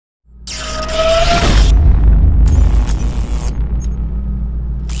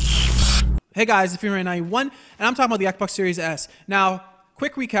Hey guys, it's Fury91, and I'm talking about the Xbox Series S. Now,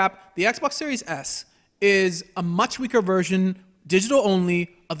 quick recap, the Xbox Series S is a much weaker version, digital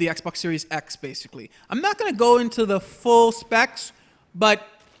only, of the Xbox Series X, basically. I'm not going to go into the full specs, but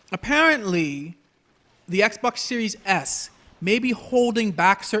apparently, the Xbox Series S may be holding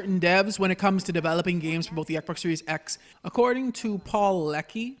back certain devs when it comes to developing games for both the Xbox Series X. According to Paul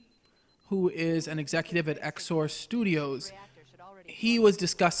Leckie, who is an executive at Xsource Studios, he was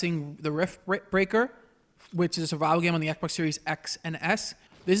discussing the Rift Breaker, which is a survival game on the Xbox Series X and S.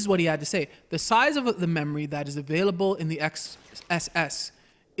 This is what he had to say. The size of the memory that is available in the XSS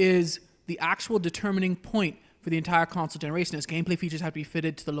is the actual determining point for the entire console generation, as gameplay features have to be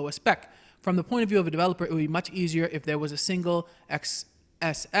fitted to the lowest spec. From the point of view of a developer, it would be much easier if there was a single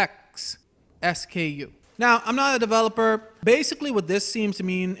XSX SKU. Now, I'm not a developer. Basically, what this seems to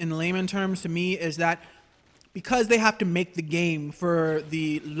mean in layman terms to me is that because they have to make the game for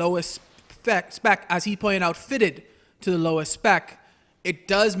the lowest spec, as he pointed out, fitted to the lowest spec, it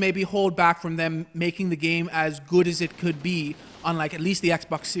does maybe hold back from them making the game as good as it could be on like at least the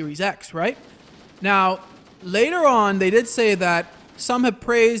Xbox Series X, right? Now, later on, they did say that some have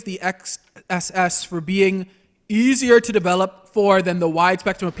praised the XSS for being easier to develop for than the wide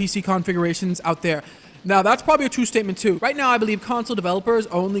spectrum of PC configurations out there. Now, that's probably a true statement too. Right now, I believe console developers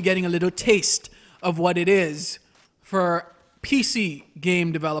are only getting a little taste of what it is for PC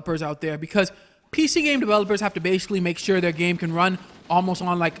game developers out there, because PC game developers have to basically make sure their game can run almost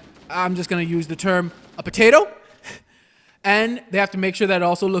on, like, I'm just going to use the term, a potato, and they have to make sure that it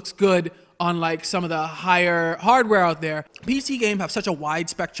also looks good on like some of the higher hardware out there. PC games have such a wide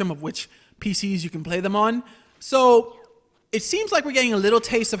spectrum of which PCs you can play them on, so it seems like we're getting a little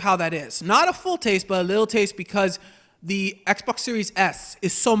taste of how that is. Not a full taste, but a little taste, because the Xbox Series S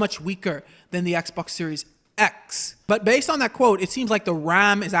is so much weaker than the Xbox Series X. But based on that quote, it seems like the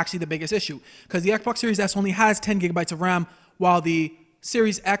RAM is actually the biggest issue, because the Xbox Series S only has 10 gigabytes of RAM, while the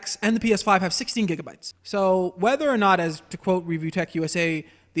Series X and the PS5 have 16 gigabytes. So whether or not, as to quote Review Tech USA,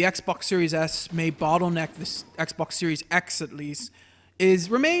 the Xbox Series S may bottleneck this Xbox Series X at least,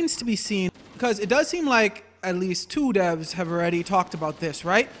 remains to be seen, because it does seem like at least two devs have already talked about this,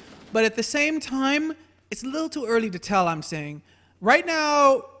 right? But at the same time, it's a little too early to tell, I'm saying. Right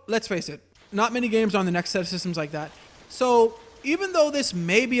now, let's face it, not many games are on the next set of systems like that. So even though this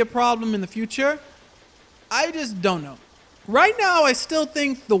may be a problem in the future, I just don't know. Right now, I still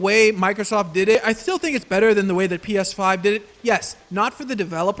think the way Microsoft did it, I still think it's better than the way that PS5 did it. Yes, not for the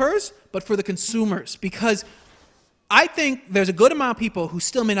developers, but for the consumers, because I think there's a good amount of people who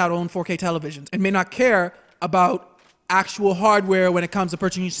still may not own 4K televisions and may not care about actual hardware when it comes to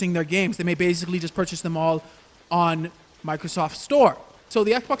purchasing their games. They may basically just purchase them all on Microsoft Store. So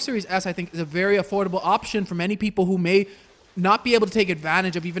the Xbox Series S, I think, is a very affordable option for many people who may not be able to take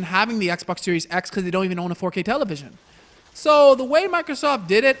advantage of even having the Xbox Series X because they don't even own a 4K television. So the way Microsoft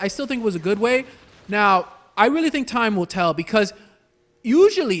did it, I still think was a good way. Now, I really think time will tell, because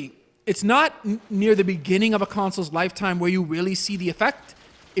usually it's not near the beginning of a console's lifetime where you really see the effect.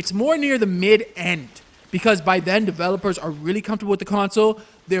 It's more near the mid-end, because by then developers are really comfortable with the console.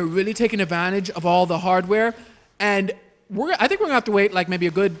 They're really taking advantage of all the hardware. And I think we're going to have to wait like maybe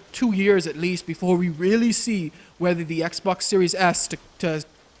a good 2 years at least before we really see whether the Xbox Series S, to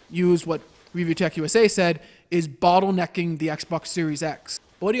use what Review Tech USA said, is bottlenecking the Xbox Series X.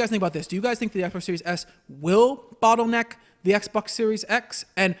 But what do you guys think about this? Do you guys think the Xbox Series S will bottleneck the Xbox Series X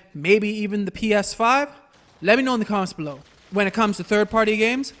and maybe even the PS5? Let me know in the comments below. When it comes to third-party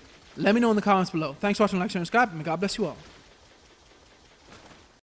games, let me know in the comments below. Thanks for watching, like, share, and subscribe, and may God bless you all.